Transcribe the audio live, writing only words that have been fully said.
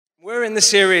in the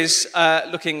series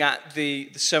looking at the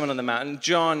Sermon on the Mount, and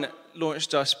John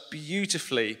launched us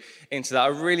beautifully into that. I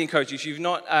really encourage you, if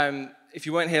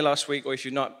you weren't here last week or if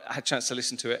you've not had a chance to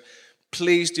listen to it,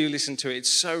 please do listen to it. It's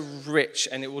so rich,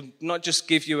 and it will not just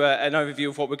give you an overview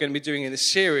of what we're going to be doing in this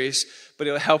series, but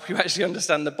it will help you actually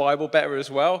understand the Bible better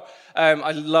as well.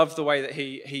 I love the way that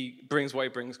he brings what he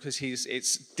brings, because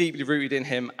it's deeply rooted in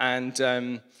him,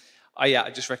 and I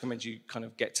just recommend you kind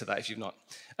of get to that if you've not.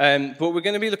 But we're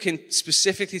going to be looking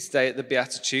specifically today at the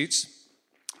Beatitudes,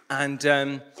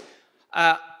 and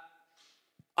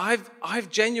I've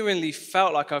genuinely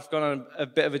felt like I've gone on a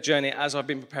bit of a journey as I've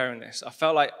been preparing this. I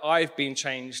felt like I've been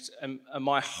changed, and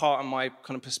my heart and my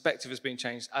kind of perspective has been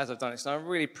changed as I've done this. And I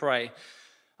really pray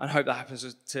and hope that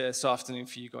happens this afternoon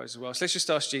for you guys as well. So let's just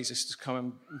ask Jesus to come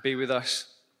and be with us.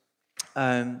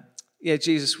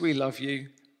 Jesus, we love you.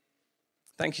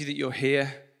 Thank you that you're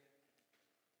here.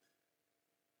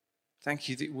 Thank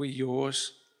you that we're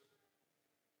yours.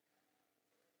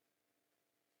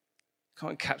 Come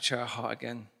and capture our heart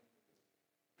again.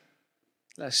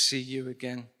 Let's see you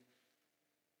again.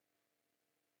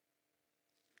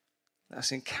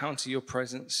 Let's encounter your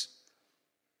presence.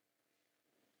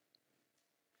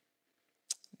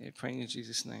 Praying in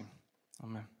Jesus' name.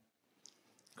 Amen.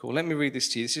 Cool. Let me read this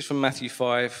to you. This is from Matthew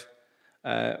 5,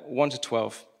 1 to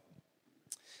 12.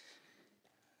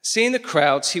 Seeing the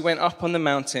crowds, he went up on the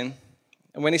mountain,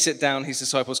 and when he sat down, his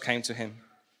disciples came to him.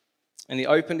 And he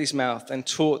opened his mouth and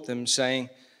taught them, saying,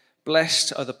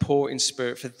 "Blessed are the poor in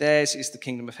spirit, for theirs is the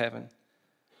kingdom of heaven.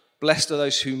 Blessed are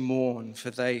those who mourn, for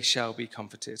they shall be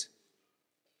comforted.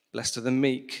 Blessed are the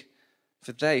meek,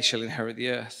 for they shall inherit the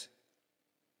earth.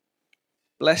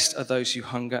 Blessed are those who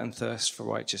hunger and thirst for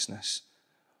righteousness,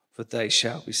 for they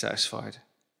shall be satisfied.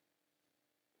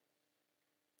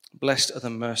 Blessed are the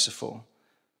merciful,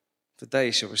 for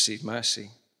they shall receive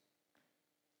mercy.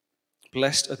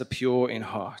 Blessed are the pure in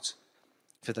heart,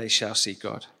 for they shall see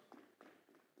God.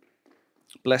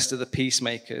 Blessed are the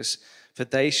peacemakers, for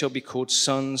they shall be called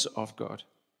sons of God.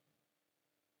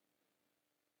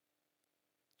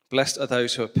 Blessed are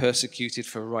those who are persecuted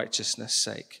for righteousness'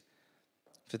 sake,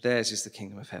 for theirs is the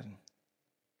kingdom of heaven.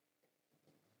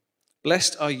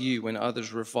 Blessed are you when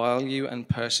others revile you and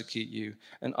persecute you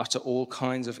and utter all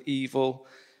kinds of evil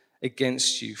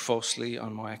against you falsely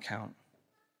on my account.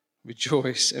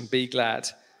 Rejoice and be glad,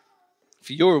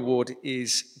 for your reward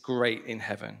is great in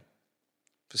heaven.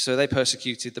 For so they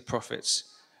persecuted the prophets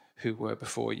who were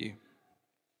before you."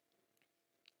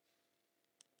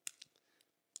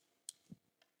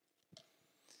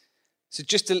 So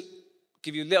just to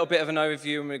give you a little bit of an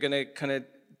overview, and we're going to kind of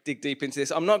dig deep into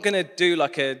this. I'm not going to do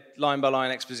like a line-by-line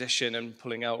exposition and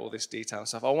pulling out all this detail and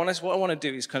stuff. What I want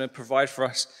to do is kind of provide for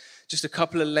us just a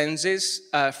couple of lenses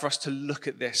for us to look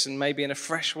at this, and maybe in a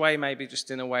fresh way, maybe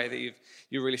just in a way that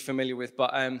you're really familiar with.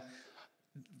 But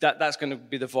that's going to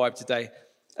be the vibe today.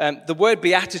 The word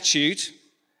beatitude,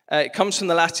 it comes from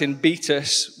the Latin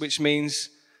beatus, which means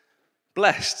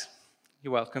blessed.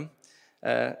 You're welcome.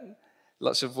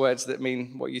 Lots of words that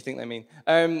mean what you think they mean.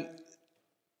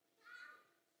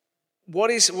 What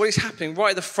is happening right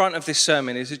at the front of this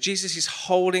sermon is that Jesus is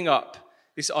holding up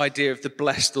this idea of the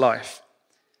blessed life.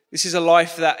 This is a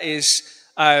life that is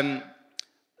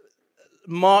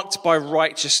marked by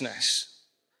righteousness,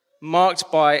 marked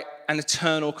by an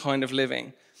eternal kind of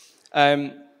living.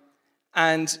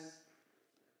 And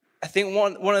I think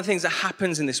one of the things that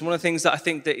happens in this, one of the things that I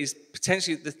think that is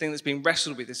potentially the thing that's being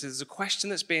wrestled with this, is there's a question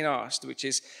that's being asked, which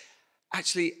is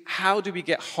actually, how do we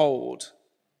get hold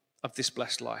of this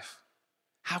blessed life?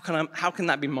 How can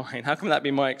that be mine? How can that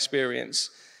be my experience?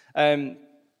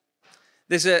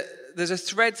 There's a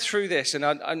thread through this, and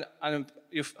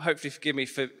you'll hopefully forgive me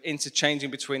for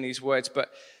interchanging between these words,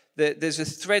 but there's a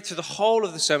thread through the whole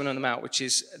of the Sermon on the Mount, which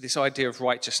is this idea of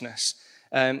righteousness.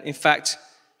 In fact,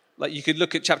 like you could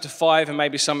look at chapter 5 and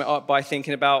maybe sum it up by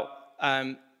thinking about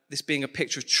this being a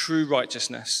picture of true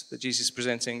righteousness that Jesus is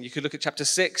presenting. You could look at chapter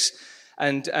 6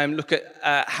 and look at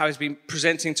how he's been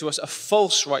presenting to us a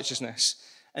false righteousness.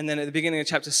 And then at the beginning of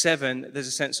chapter 7, there's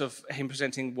a sense of him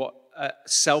presenting what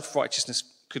self-righteousness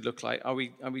could look like. Are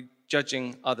we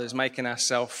judging others, making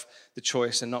ourselves the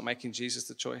choice and not making Jesus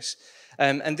the choice?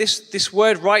 And this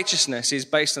word righteousness is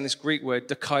based on this Greek word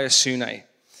dikaiosune.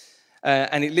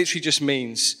 And it literally just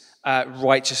means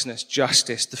righteousness,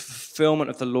 justice, the fulfillment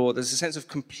of the law. There's a sense of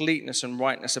completeness and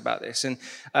rightness about this.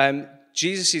 And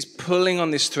Jesus is pulling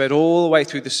on this thread all the way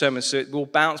through the sermon, so it will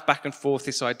bounce back and forth,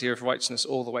 this idea of righteousness,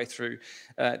 all the way through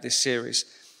this series.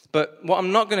 But what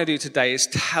I'm not going to do today is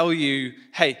tell you,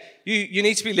 hey, you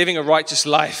need to be living a righteous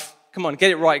life. Come on,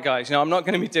 get it right, guys. I'm not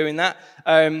going to be doing that.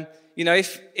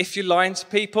 If you're lying to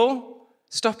people,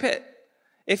 Stop it.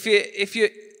 If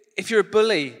you're a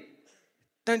bully,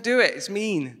 don't do it. It's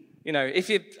mean. If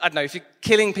you're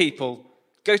killing people,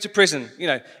 go to prison.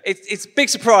 It's a big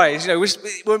surprise.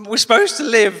 We're supposed to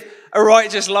live a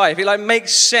righteous life. It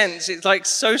makes sense. It's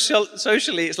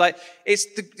socially,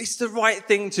 it's the right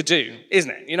thing to do,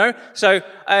 isn't it? So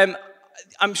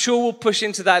I'm sure we'll push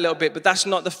into that a little bit, but that's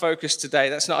not the focus today.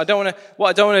 What I don't want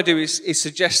to do is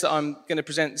suggest that I'm going to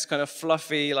present this kind of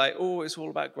fluffy, it's all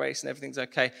about grace and everything's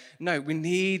okay. No, we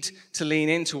need to lean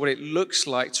into what it looks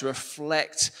like to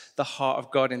reflect the heart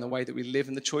of God in the way that we live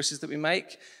and the choices that we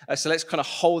make. So let's kind of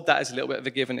hold that as a little bit of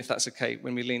a given, if that's okay, as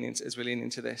we lean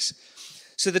into this.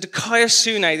 So the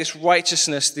dikaiosune, this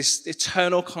righteousness, this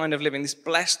eternal kind of living, this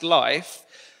blessed life,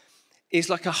 is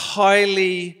like a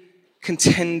highly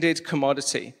contended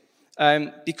commodity,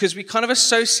 because we kind of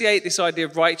associate this idea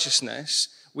of righteousness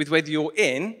with whether you're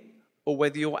in or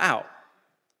whether you're out.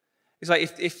 It's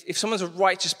like if someone's a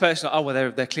righteous person,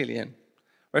 they're clearly in.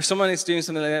 Or if someone is doing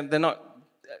something they're not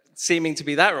seeming to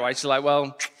be that righteous,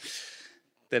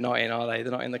 they're not in, are they?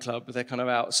 They're not in the club, but they're kind of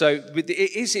out. So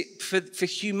for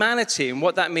humanity, and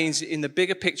what that means in the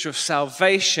bigger picture of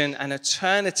salvation and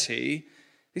eternity,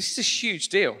 this is a huge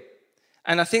deal.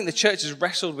 And I think the church has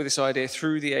wrestled with this idea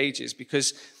through the ages,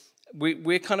 because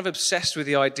we're kind of obsessed with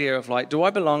the idea of do I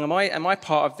belong? Am I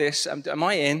part of this? Am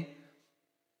I in?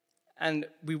 And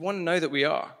we want to know that we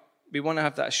are. We want to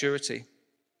have that surety.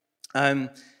 I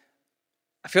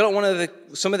feel like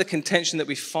some of the contention that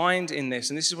we find in this,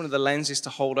 and this is one of the lenses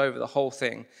to hold over the whole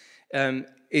thing,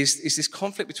 is this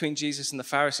conflict between Jesus and the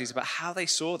Pharisees about how they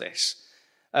saw this.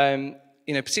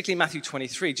 Particularly Matthew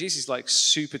 23, Jesus is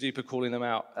super duper calling them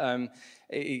out.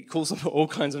 He calls them all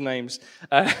kinds of names,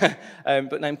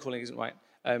 but name calling isn't right.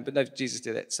 But no, Jesus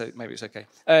did it, so maybe it's okay.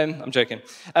 I'm joking.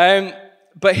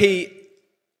 But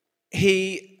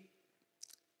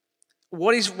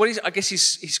what is I guess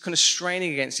he's kind of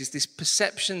straining against is this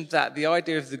perception that the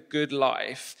idea of the good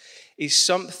life is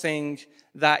something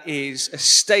that is a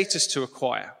status to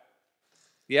acquire.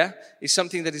 Yeah, it's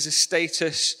something that is a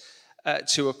status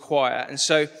to acquire. And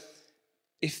so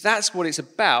if that's what it's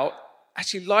about,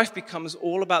 actually life becomes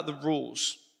all about the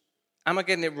rules. Am I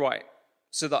getting it right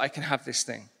so that I can have this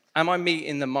thing? Am I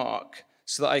meeting the mark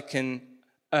so that I can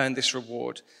earn this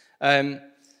reward? And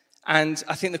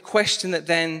I think the question that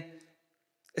then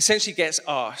essentially gets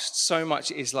asked so much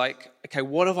is okay,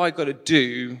 what have I got to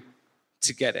do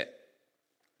to get it?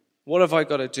 What have I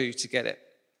got to do to get it?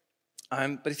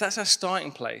 But if that's our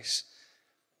starting place,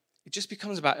 it just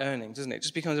becomes about earning, doesn't it? It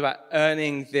just becomes about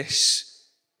earning this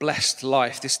blessed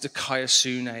life, this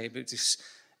dikaiosune, this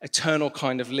eternal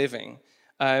kind of living.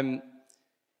 I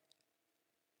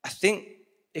think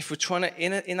if we're trying to,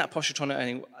 in that posture, trying to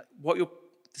earn, the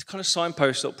kind of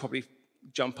signpost that will probably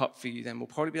jump up for you then will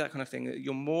probably be that kind of thing, that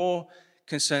you're more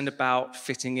concerned about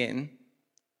fitting in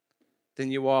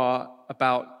than you are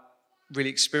about really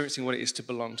experiencing what it is to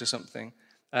belong to something.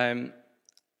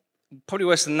 Probably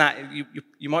worse than that,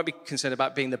 you might be concerned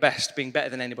about being the best, being better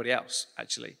than anybody else,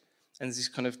 actually. And there's this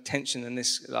kind of tension and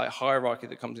this hierarchy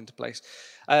that comes into place.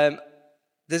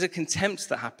 There's a contempt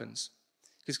that happens.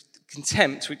 Because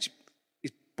contempt, which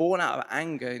is born out of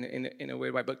anger in a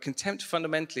weird way, but contempt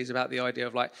fundamentally is about the idea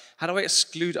of how do I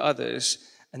exclude others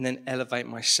and then elevate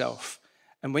myself?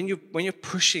 And when you're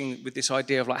pushing with this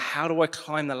idea of how do I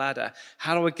climb the ladder?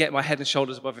 How do I get my head and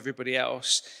shoulders above everybody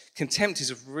else? Contempt is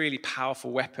a really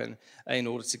powerful weapon in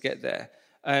order to get there.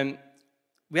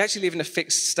 We actually live in a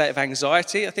fixed state of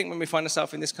anxiety. I think when we find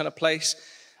ourselves in this kind of place,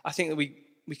 I think that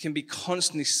we can be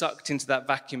constantly sucked into that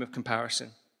vacuum of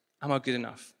comparison. Am I good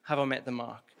enough? Have I met the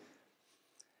mark?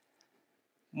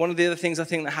 One of the other things I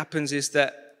think that happens is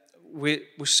that we're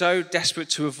so desperate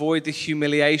to avoid the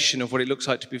humiliation of what it looks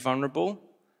like to be vulnerable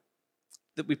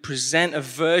that we present a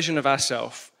version of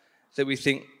ourselves that we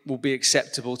think will be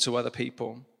acceptable to other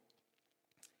people.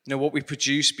 What we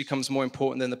produce becomes more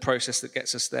important than the process that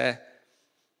gets us there.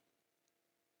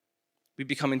 We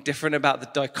become indifferent about the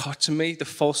dichotomy, the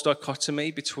false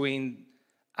dichotomy between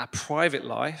our private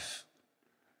life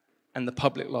and the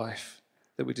public life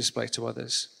that we display to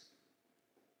others.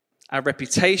 Our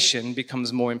reputation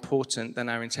becomes more important than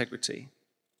our integrity.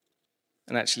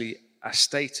 And actually, our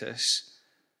status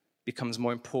becomes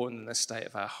more important than the state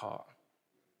of our heart.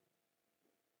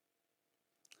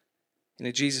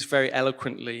 Jesus very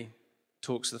eloquently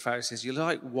talks to the Pharisees. You're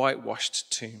like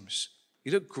whitewashed tombs.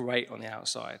 You look great on the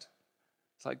outside.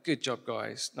 It's good job,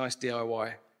 guys. Nice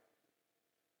DIY.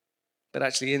 But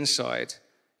actually inside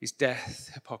is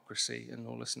death, hypocrisy, and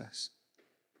lawlessness.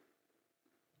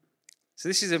 So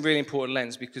this is a really important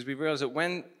lens because we realize that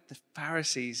when the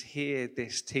Pharisees hear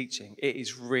this teaching, it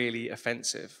is really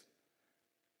offensive.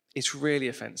 It's really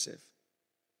offensive.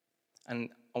 And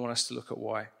I want us to look at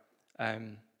why.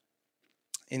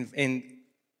 In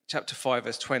chapter 5,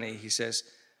 verse 20, he says,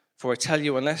 "For I tell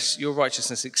you, unless your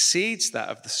righteousness exceeds that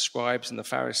of the scribes and the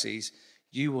Pharisees,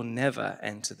 you will never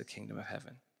enter the kingdom of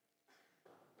heaven."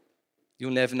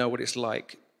 You'll never know what it's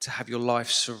like to have your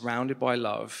life surrounded by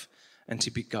love and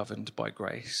to be governed by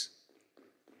grace.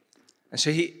 And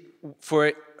so for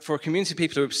a community of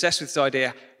people who are obsessed with this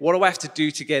idea, what do I have to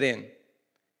do to get in?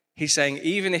 He's saying,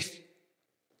 even if,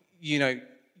 you're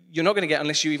not going to get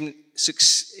unless you even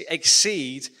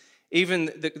exceed even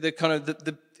the kind of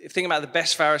the thing about the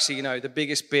best Pharisee, the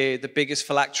biggest beard, the biggest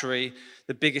phylactery,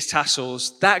 the biggest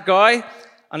tassels. That guy,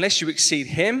 unless you exceed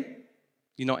him,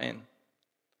 you're not in.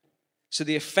 So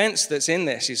the offense that's in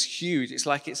this is huge. It's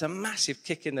like it's a massive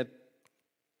kick in the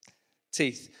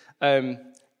teeth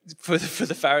for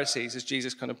the Pharisees as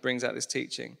Jesus kind of brings out this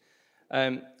teaching.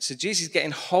 So Jesus is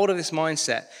getting hold of this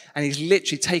mindset, and he's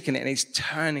literally taking it and he's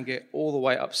turning it all the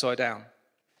way upside down.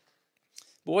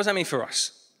 But what does that mean for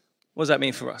us? What does that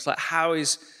mean for us? Like, how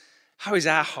is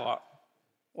our heart?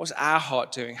 What's our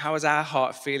heart doing? How is our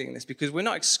heart feeling this? Because we're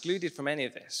not excluded from any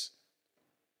of this.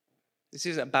 This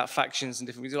isn't about factions and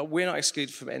different things. We're not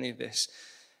excluded from any of this.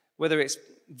 Whether it's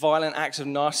violent acts of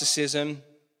narcissism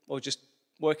or just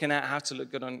working out how to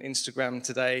look good on Instagram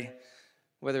today,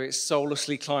 whether it's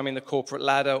soullessly climbing the corporate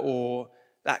ladder or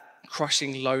that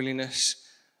crushing loneliness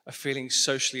of feeling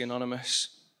socially anonymous.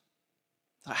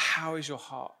 Like, how is your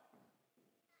heart?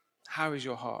 How is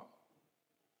your heart?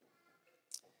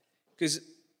 Because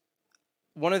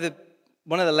one of the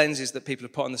lenses that people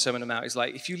have put on the Sermon on the Mount is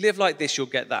like, if you live like this, you'll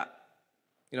get that.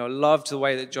 I loved the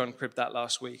way that John cribbed that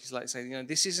last week. He's like saying,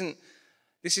 this isn't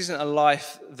a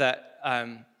life that,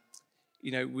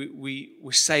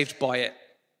 we're saved by it.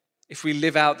 If we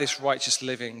live out this righteous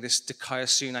living, this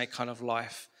dikaiosune kind of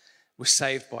life, we're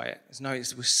saved by it.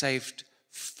 We're saved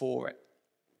for it.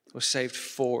 We're saved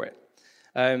for it.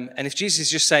 And if Jesus is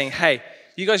just saying, hey,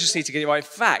 you guys just need to get it right. In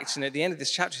fact, at the end of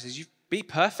this chapter, he says, you be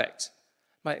perfect.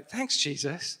 I'm like, thanks,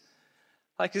 Jesus.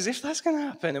 Like, as if that's going to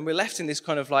happen. And we're left in this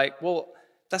kind of like, well,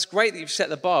 that's great that you've set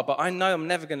the bar, but I know I'm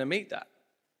never going to meet that.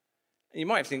 And you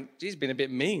might think, Jesus, been a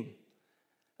bit mean.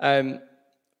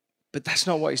 But that's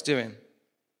not what he's doing.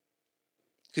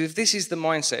 Because if this is the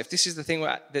mindset, if this is the thing,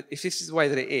 if this is the way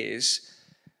that it is,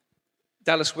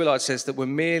 Dallas Willard says that we're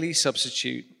merely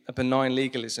substitute a benign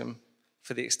legalism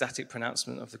for the ecstatic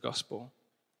pronouncement of the gospel.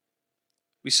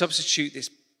 We substitute this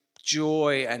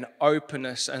joy and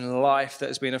openness and life that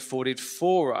has been afforded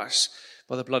for us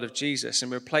by the blood of Jesus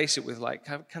and replace it with like,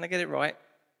 can I get it right?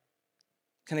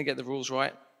 Can I get the rules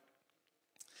right?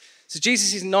 So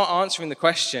Jesus is not answering the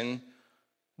question,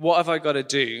 what have I got to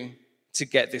do to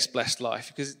get this blessed life?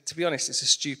 Because to be honest, it's a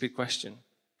stupid question.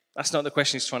 That's not the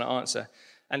question he's trying to answer.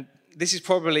 And this is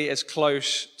probably as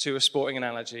close to a sporting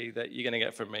analogy that you're going to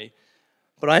get from me.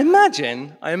 But I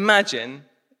imagine,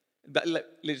 that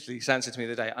literally Sam said to me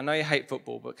the other day, I know you hate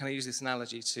football, but can I use this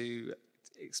analogy to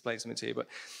explain something to you?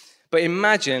 But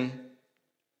imagine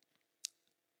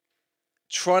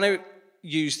trying to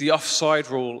use the offside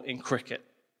rule in cricket.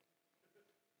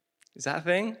 Is that a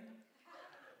thing?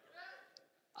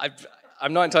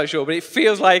 I'm not entirely sure, but it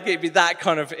feels like it'd be that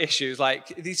kind of issue.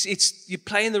 Like you're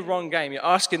playing the wrong game. You're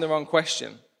asking the wrong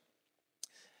question.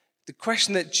 The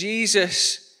question that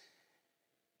Jesus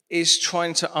is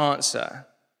trying to answer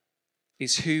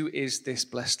is, who is this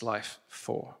blessed life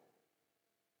for?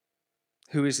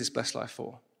 Who is this blessed life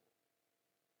for?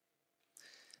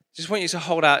 Just want you to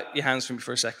hold out your hands for me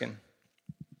for a second.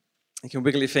 You can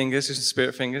wiggle your fingers, just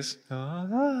spirit fingers.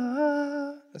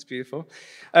 That's beautiful.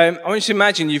 I want you to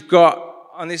imagine you've got,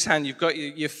 on this hand, you've got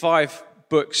your 5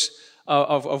 books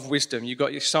of wisdom. You've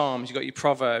got your Psalms, you've got your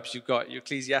Proverbs, you've got your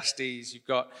Ecclesiastes, you've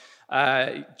got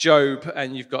Job,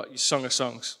 and you've got your Song of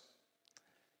Songs.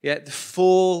 Yeah, the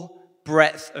full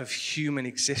breadth of human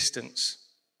existence.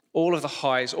 All of the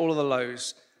highs, all of the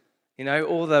lows.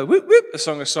 All the whoop, whoop, the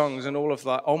Song of Songs, and all of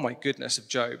the, oh my goodness, of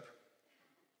Job.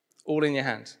 All in your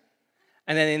hand.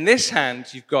 And then in this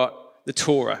hand, you've got the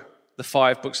Torah, the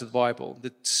 5 books of the Bible,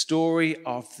 the story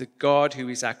of the God who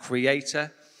is our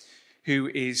creator, who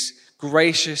is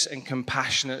gracious and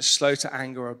compassionate, slow to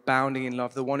anger, abounding in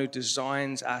love, the one who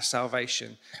designs our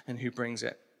salvation and who brings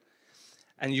it.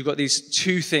 And you've got these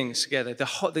 2 things together.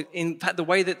 In fact, the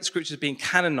way that the scripture is being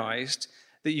canonized,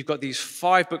 that you've got these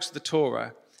 5 books of the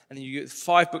Torah, and then you get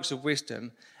 5 books of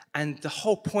wisdom, and the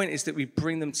whole point is that we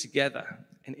bring them together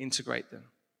and integrate them.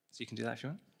 So you can do that if you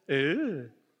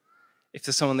want. If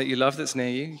there's someone that you love that's near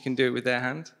you, you can do it with their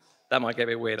hand. That might get a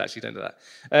bit weird, actually, don't do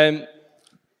that.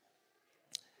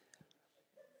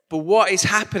 But what is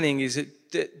happening is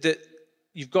that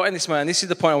you've got in this man, this is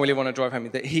the point I really want to drive home,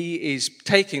 that he is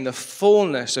taking the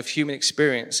fullness of human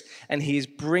experience and he is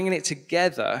bringing it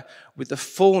together with the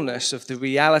fullness of the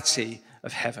reality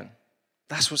of heaven.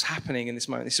 That's what's happening in this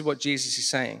moment. This is what Jesus is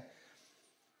saying.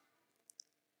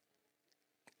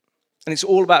 And it's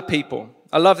all about people.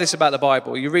 I love this about the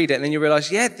Bible. You read it and then you realize,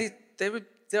 yeah,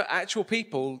 they're actual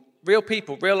people, real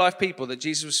life people that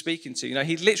Jesus was speaking to. You know,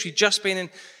 he'd literally just been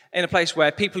in a place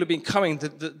where people had been coming,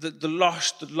 the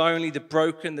lost, the lonely, the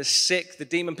broken, the sick, the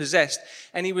demon-possessed,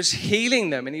 and he was healing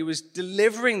them, and he was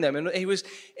delivering them, and he was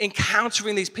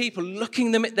encountering these people,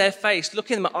 looking them at their face,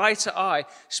 looking them eye to eye,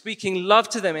 speaking love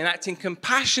to them, enacting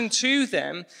compassion to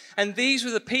them, and these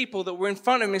were the people that were in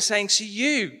front of him and saying, "See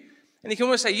you." And you can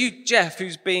almost say, "You, Jeff,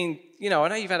 who's been, I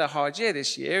know you've had a hard year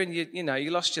this year, and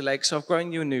you lost your leg, so I've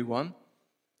grown you a new one.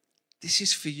 This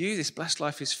is for you. This blessed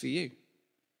life is for you.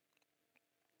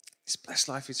 This blessed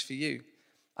life is for you."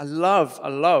 I love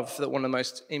that one of the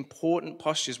most important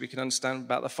postures we can understand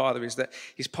about the Father is that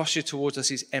his posture towards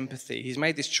us is empathy. He's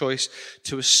made this choice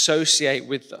to associate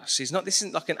with us. This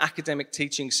isn't like an academic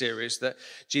teaching series that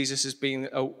Jesus has been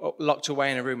locked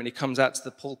away in a room and he comes out to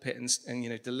the pulpit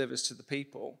and delivers to the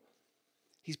people.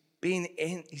 He's been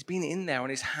in there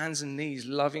on his hands and knees,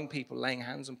 loving people, laying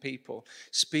hands on people,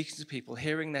 speaking to people,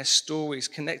 hearing their stories,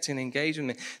 connecting, engaging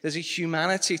them. There's a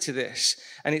humanity to this.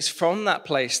 And it's from that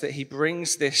place that he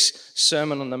brings this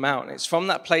Sermon on the Mount. It's from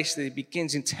that place that he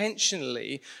begins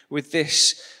intentionally with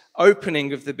this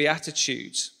opening of the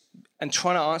Beatitudes and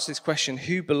trying to answer this question,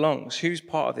 who belongs? Who's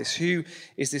part of this? Who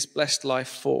is this blessed life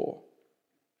for?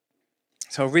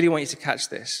 So I really want you to catch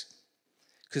this.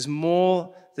 Because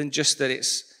more than just that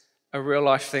it's a real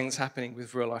life thing that's happening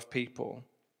with real life people.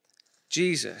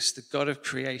 Jesus, the God of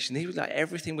creation, he was like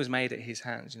everything was made at his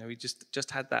hands. We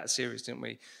just had that series, didn't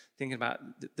we? Thinking about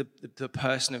the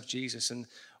person of Jesus and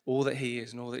all that he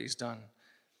is and all that he's done.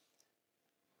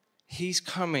 He's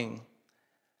coming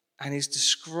and he's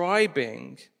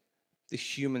describing the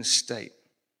human state,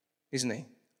 isn't he?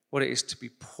 What it is to be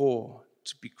poor,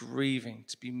 to be grieving,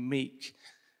 to be meek,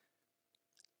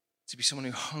 to be someone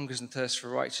who hungers and thirsts for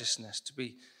righteousness, to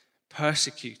be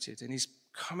persecuted. And he's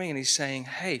coming and he's saying,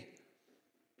 hey,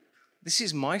 this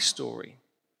is my story.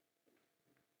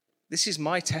 This is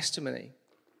my testimony.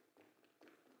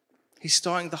 He's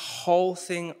starting the whole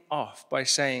thing off by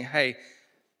saying, hey,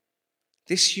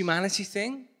 this humanity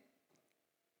thing,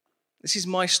 this is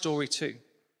my story too.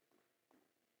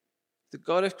 The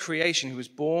God of creation who was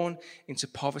born into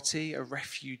poverty, a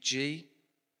refugee,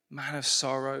 man of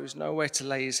sorrows, nowhere to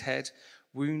lay his head,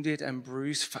 wounded and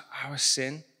bruised for our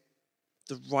sin,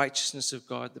 the righteousness of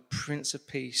God, the Prince of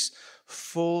Peace,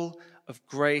 full of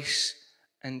grace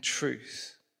and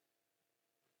truth.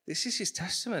 This is his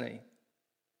testimony.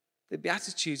 The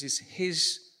Beatitudes is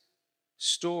his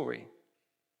story.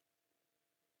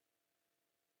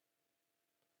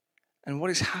 And what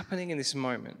is happening in this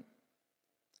moment,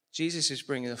 Jesus is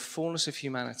bringing the fullness of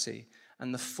humanity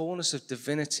and the fullness of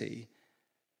divinity,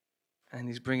 and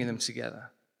he's bringing them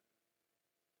together,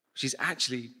 which is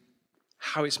actually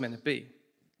how it's meant to be.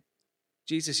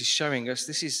 Jesus is showing us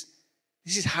this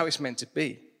is how it's meant to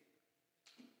be.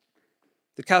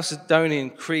 The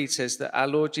Chalcedonian Creed says that our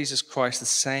Lord Jesus Christ, the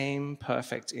same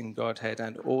perfect in Godhead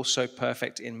and also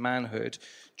perfect in manhood,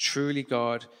 truly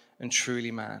God and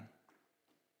truly man.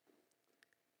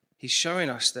 He's showing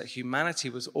us that humanity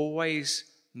was always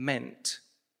meant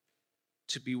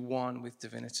to be one with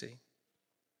divinity.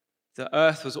 The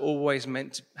earth was always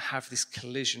meant to have this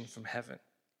collision from heaven.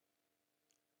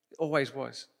 It always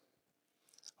was.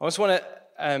 I just want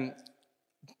to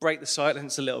break the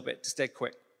silence a little bit, just dead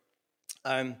quick.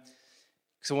 Because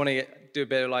I want to do a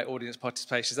bit of audience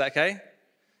participation. Is that okay?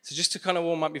 So just to kind of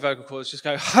warm up your vocal cords, just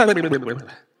go,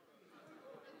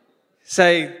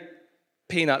 say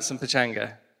peanuts and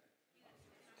pachanga.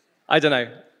 I don't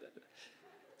know.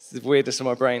 It's the weirdest of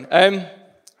my brain.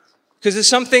 Because there's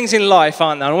some things in life,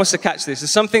 aren't there? I want us to catch this.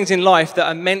 There's some things in life that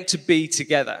are meant to be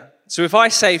together. So if I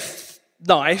say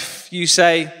knife, you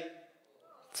say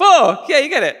fork. Yeah, you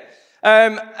get it.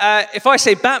 If I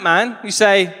say Batman, you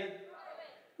say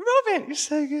Robin. You're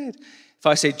so good. If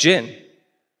I say gin,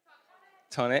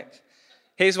 tonic.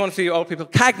 Here's one for you old people.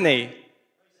 Cagney.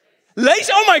 Lace.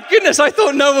 Oh my goodness, I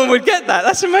thought no one would get that.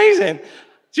 That's amazing.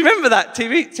 Do you remember that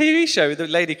TV show with the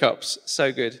lady cops?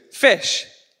 So good. Fish.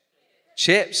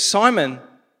 Chips. Simon.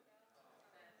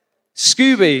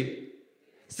 Scooby.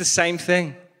 It's the same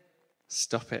thing.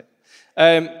 Stop it.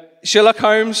 Sherlock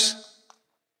Holmes.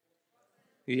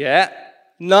 Yeah.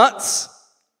 Nuts.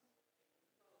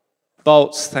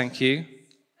 Bolts, thank you.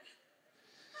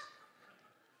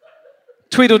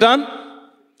 Tweedledum.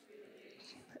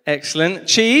 Excellent.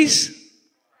 Cheese.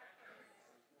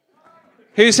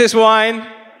 Who says wine?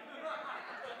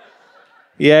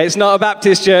 Yeah, it's not a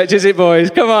Baptist church, is it,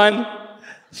 boys? Come on.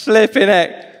 Flipping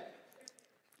heck.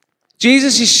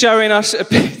 Jesus is showing us,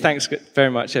 thanks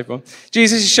very much, everyone.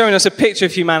 Jesus is showing us a picture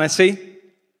of humanity,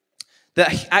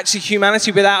 that actually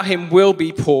humanity without him will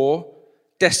be poor,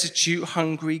 destitute,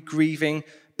 hungry, grieving,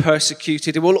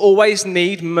 persecuted. It will always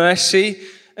need mercy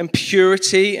and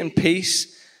purity and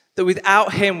peace, that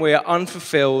without him we are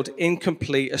unfulfilled,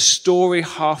 incomplete, a story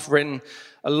half written,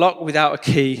 a lock without a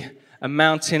key, a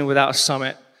mountain without a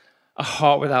summit, a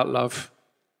heart without love.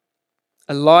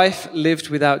 A life lived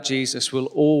without Jesus will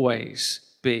always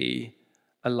be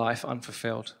a life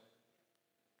unfulfilled.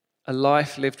 A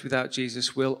life lived without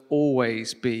Jesus will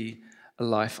always be a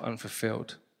life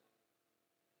unfulfilled.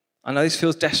 I know this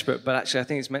feels desperate, but actually I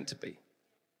think it's meant to be.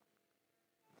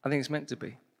 I think it's meant to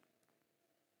be.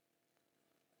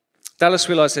 Dallas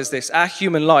Willard says this: our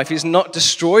human life is not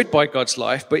destroyed by God's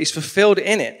life, but is fulfilled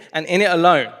in it and in it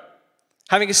alone.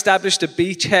 Having established a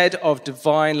beachhead of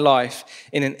divine life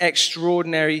in an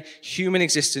extraordinary human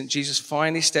existence, Jesus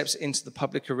finally steps into the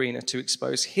public arena to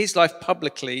expose his life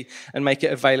publicly and make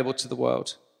it available to the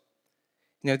world.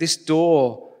 You know, this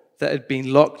door that had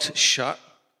been locked shut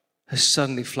has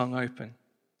suddenly flung open.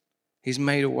 He's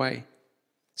made a way.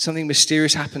 Something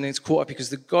mysterious happened and it's caught up because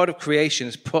the God of creation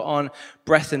has put on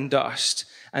breath and dust,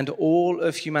 and all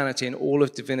of humanity and all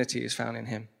of divinity is found in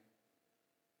him.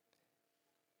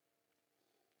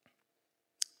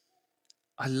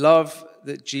 I love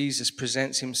that Jesus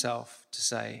presents himself to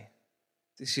say,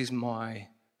 this is my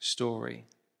story.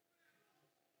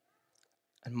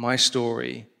 And my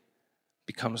story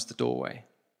becomes the doorway.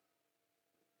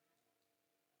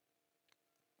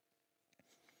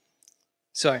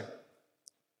 So,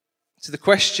 to the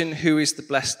question, who is the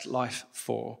blessed life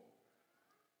for?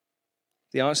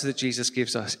 The answer that Jesus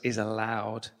gives us is a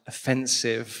loud,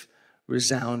 offensive,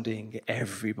 resounding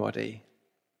everybody.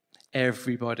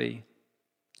 Everybody.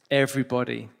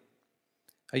 Everybody.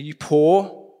 Are you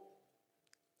poor?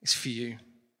 It's for you.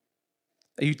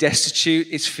 Are you destitute?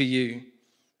 It's for you.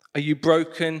 Are you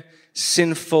broken,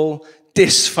 sinful,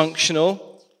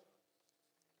 dysfunctional?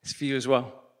 It's for you as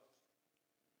well.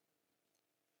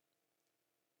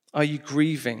 Are you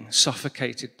grieving,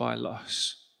 suffocated by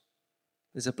loss?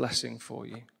 There's a blessing for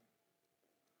you.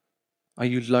 Are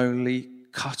you lonely,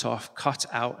 cut off, cut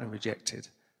out, and rejected?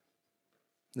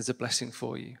 There's a blessing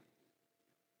for you.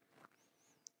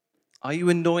 Are you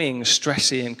annoying,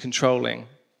 stressy, and controlling?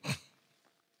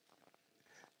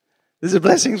 There's a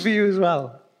blessing for you as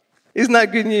well. Isn't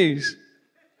that good news?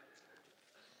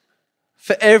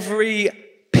 For every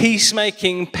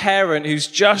peacemaking parent who's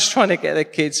just trying to get their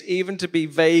kids even to be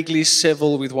vaguely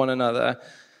civil with one another,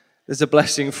 there's a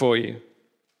blessing for you.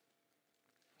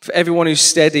 For everyone who's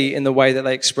steady in the way that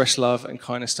they express love and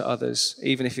kindness to others,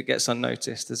 even if it gets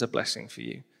unnoticed, there's a blessing for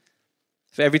you.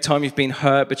 For every time you've been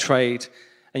hurt, betrayed,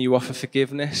 and you offer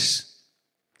forgiveness,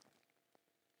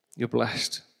 you're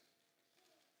blessed.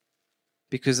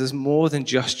 Because there's more than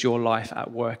just your life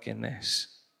at work in this.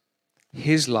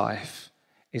 His life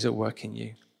is at work in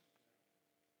you.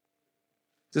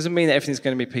 Doesn't mean that everything's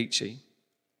going to be peachy,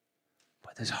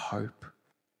 but there's hope.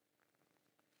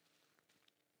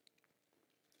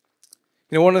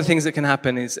 You know, one of the things that can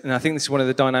happen is, and I think this is one of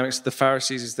the dynamics of the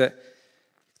Pharisees, is that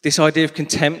this idea of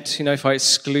contempt, you know, if I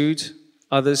exclude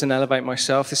others and elevate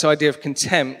myself, this idea of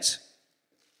contempt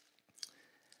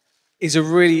is a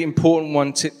really important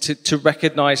one to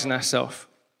recognize in ourselves.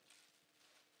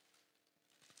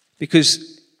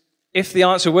 Because if the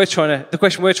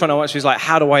question we're trying to answer is like,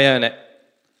 how do I earn it?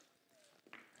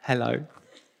 Hello.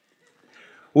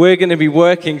 We're going to be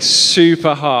working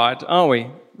super hard, aren't we?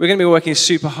 We're going to be working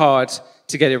super hard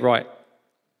to get it right.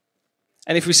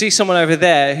 And if we see someone over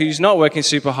there who's not working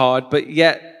super hard,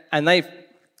 and they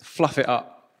fluff it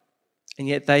up, and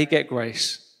yet they get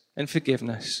grace and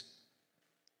forgiveness.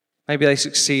 Maybe they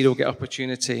succeed or get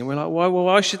opportunity, and we're like,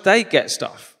 why should they get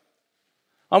stuff?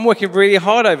 I'm working really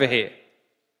hard over here.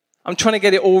 I'm trying to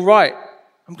get it all right.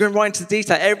 I'm going right into the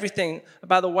detail, everything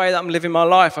about the way that I'm living my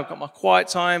life. I've got my quiet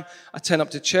time. I turn up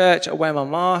to church. I wear my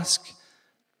mask.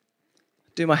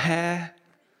 Do my hair.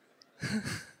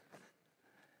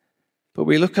 But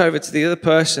we look over to the other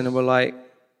person and we're like,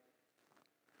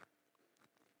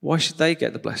 why should they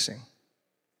get the blessing?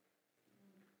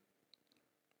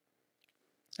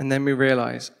 And then we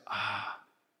realize,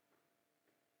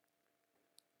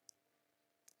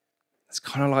 it's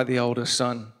kind of like the older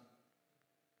son.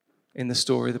 in the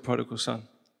story of the prodigal son.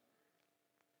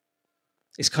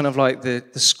 It's kind of like the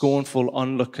scornful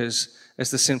onlookers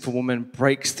as the sinful woman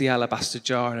breaks the alabaster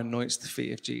jar and anoints the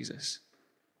feet of Jesus.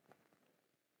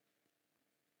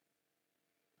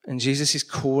 And Jesus is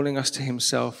calling us to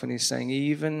himself, and he's saying,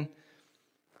 even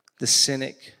the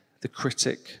cynic, the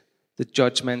critic, the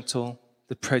judgmental,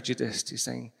 the prejudiced, he's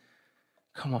saying,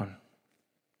 come on,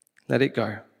 let it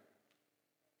go.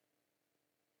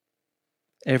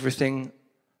 Everything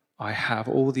I have,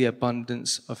 all the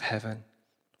abundance of heaven,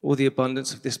 all the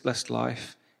abundance of this blessed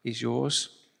life is yours,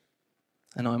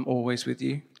 and I'm always with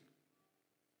you.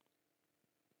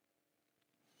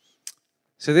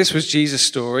 So this was Jesus'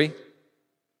 story,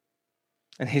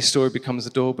 and his story becomes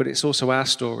the door, but it's also our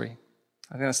story.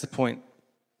 I think that's the point.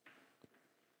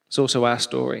 It's also our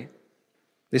story.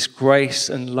 This grace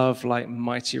and love like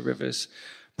mighty rivers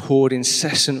poured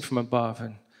incessant from above,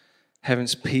 and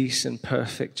heaven's peace and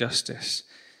perfect justice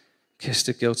kissed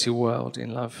a guilty world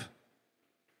in love.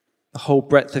 The whole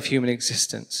breadth of human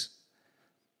existence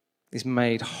is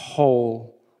made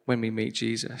whole when we meet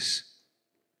Jesus.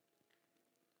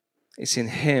 It's in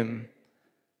him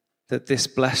that this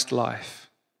blessed life,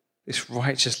 this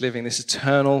righteous living, this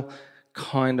eternal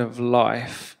kind of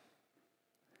life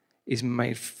is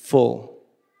made full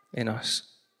in us.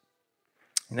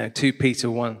 2 Peter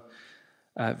 1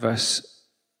 verse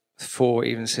 4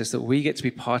 even says that we get to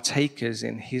be partakers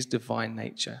in his divine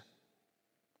nature.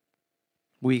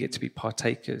 We get to be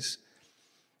partakers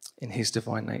in his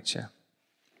divine nature.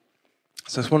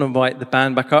 So I just want to invite the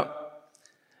band back up.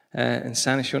 And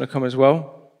Sam, if you want to come as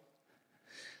well.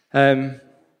 I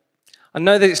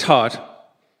know that it's hard.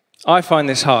 I find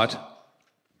this hard.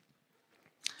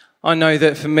 I know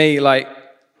that for me,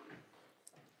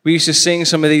 we used to sing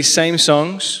some of these same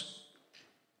songs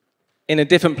in a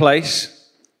different place,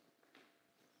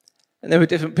 and there were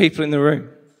different people in the room.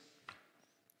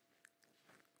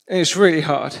 And it's really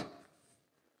hard.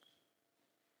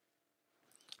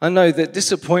 I know that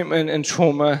disappointment and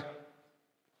trauma,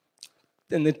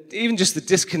 and even just the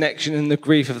disconnection and the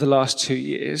grief of the last 2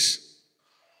 years,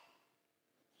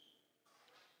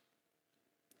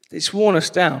 it's worn us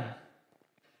down.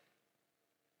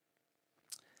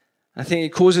 I think it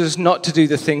causes us not to do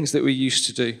the things that we used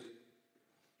to do.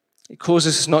 It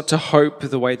causes us not to hope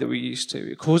the way that we used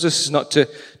to. It causes us not to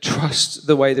trust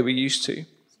the way that we used to. It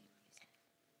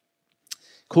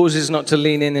causes us not to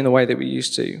lean in the way that we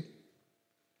used to.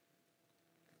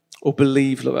 Or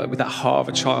believe with that heart of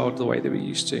a child the way that we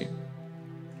used to.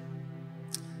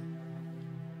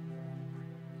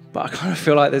 But I kind of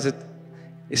feel like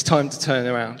it's time to turn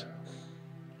around.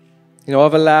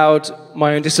 I've allowed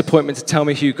my own disappointment to tell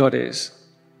me who God is,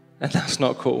 and that's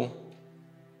not cool.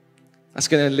 That's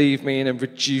going to leave me in a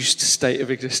reduced state of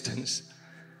existence.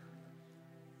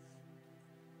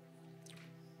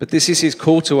 But this is his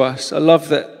call to us. I love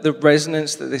that the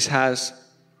resonance that this has,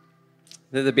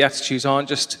 that the Beatitudes aren't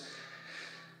just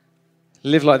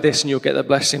live like this and you'll get the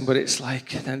blessing, but it's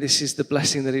like, no, this is the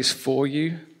blessing that is for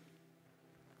you.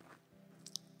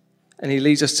 And he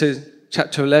leads us to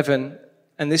chapter 11,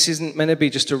 and this isn't meant to be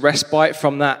just a respite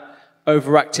from that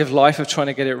overactive life of trying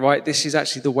to get it right. This is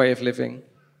actually the way of living.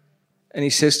 And he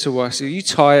says to us, are you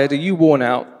tired? Are you worn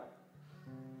out?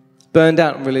 Burned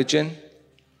out in religion?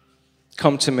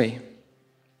 Come to me.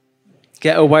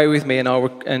 Get away with me and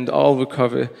I'll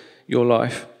recover your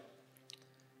life.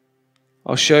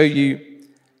 I'll show you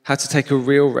how to take a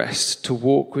real rest, to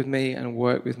walk with me and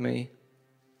work with me.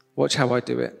 Watch how I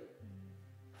do it.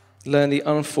 Learn the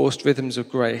unforced rhythms of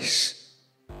grace.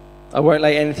 I won't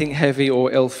lay anything heavy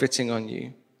or ill-fitting on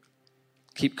you.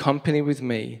 Keep company with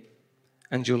me,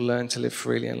 and you'll learn to live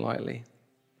freely and lightly.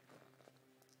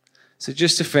 So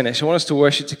just to finish, I want us to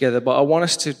worship together, but I want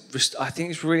us to, I think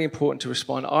it's really important to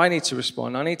respond. I need to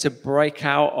respond. I need to break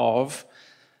out of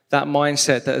that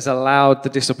mindset that has allowed the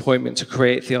disappointment to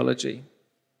create theology.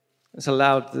 It's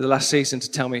allowed the last season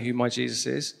to tell me who my Jesus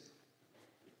is.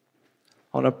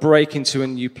 I want to break into a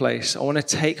new place. I want to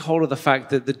take hold of the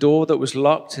fact that the door that was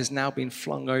locked has now been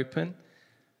flung open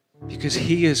because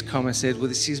he has come and said, well,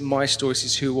 this is my story, this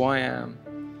is who I am.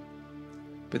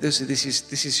 But this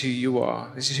is who you are.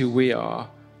 This is who we are.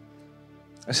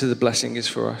 And so the blessing is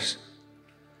for us.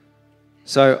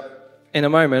 So in a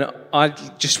moment, I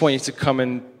just want you to come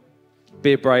and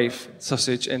be a brave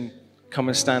sausage and come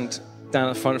and stand down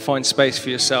at the front and find space for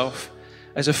yourself.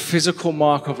 As a physical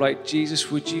mark of Jesus,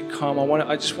 would you come?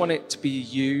 I just want it to be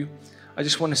you. I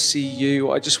just want to see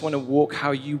you. I just want to walk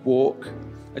how you walk.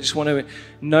 I just want to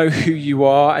know who you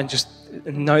are and just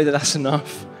know that that's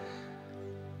enough.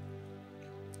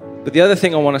 But the other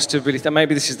thing I want us to really,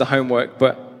 maybe this is the homework,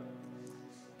 but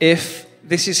if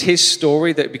this is his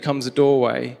story that becomes a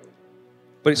doorway,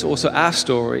 but it's also our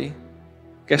story,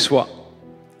 guess what?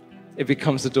 It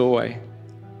becomes the doorway.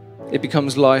 It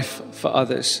becomes life for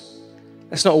others.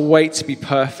 Let's not wait to be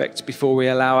perfect before we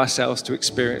allow ourselves to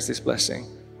experience this blessing.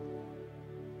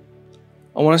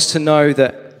 I want us to know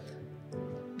that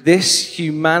this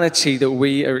humanity that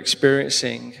we are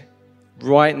experiencing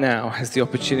right now has the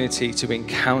opportunity to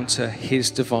encounter his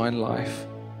divine life.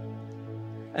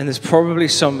 And there's probably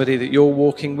somebody that you're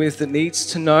walking with that needs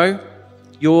to know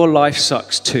your life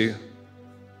sucks too,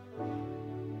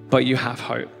 but you have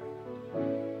hope.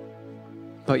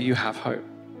 But you have hope.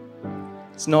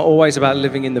 It's not always about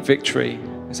living in the victory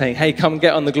and saying, hey, come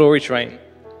get on the glory train.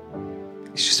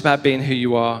 It's just about being who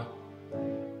you are.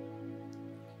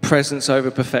 Presence over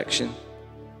perfection.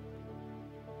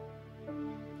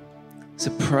 So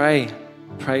pray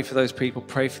for those people.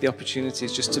 Pray for the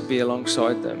opportunities just to be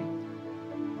alongside them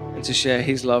and to share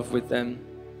his love with them.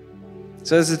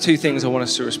 So those are the two things I want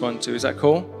us to respond to. Is that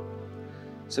cool?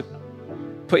 So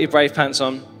put your brave pants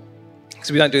on,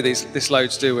 because we don't do this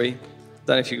loads, do we?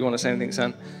 Don't know if you want to say anything,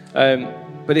 son.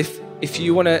 But if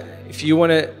you want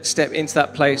to step into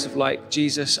that place of like,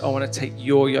 Jesus, I want to take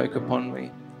your yoke upon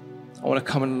me. I want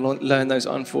to come and learn those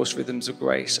unforced rhythms of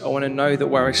grace. I want to know that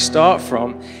where I start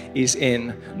from is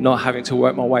in, not having to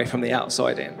work my way from the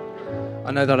outside in.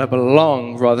 I know that I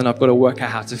belong rather than I've got to work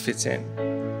out how to fit in.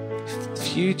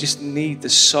 If you just need the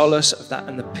solace of that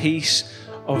and the peace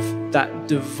of that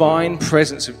divine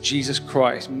presence of Jesus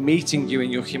Christ meeting you in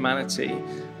your humanity,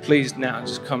 please now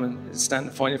just come and stand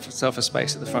and find yourself a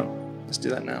space at the front. Let's do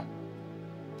that now.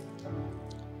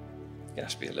 You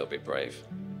have to be a little bit brave.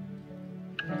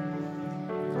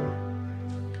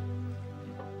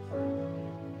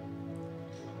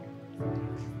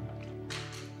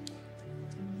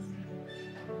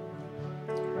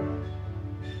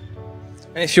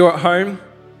 And if you're at home,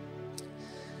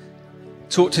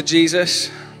 talk to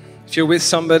Jesus. If you're with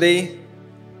somebody,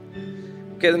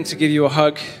 get them to give you a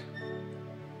hug.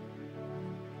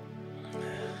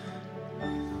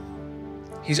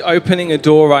 He's opening a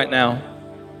door right now.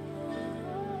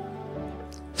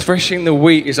 Threshing the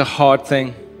wheat is a hard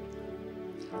thing,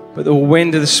 but the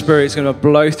wind of the Spirit is going to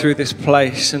blow through this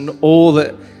place, and all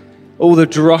the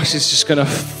dross is just going to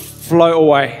float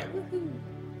away,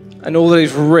 and all that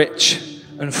is rich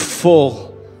and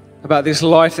full about this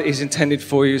life that He's intended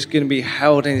for you is going to be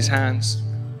held in His hands.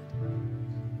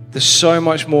 There's so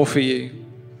much more for you.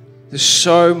 There's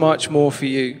so much more for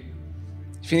you.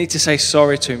 If you need to say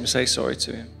sorry to Him, say sorry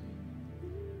to Him.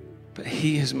 But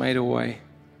He has made a way.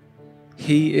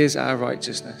 He is our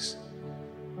righteousness.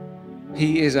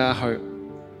 He is our hope.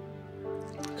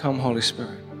 Come, Holy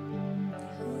Spirit.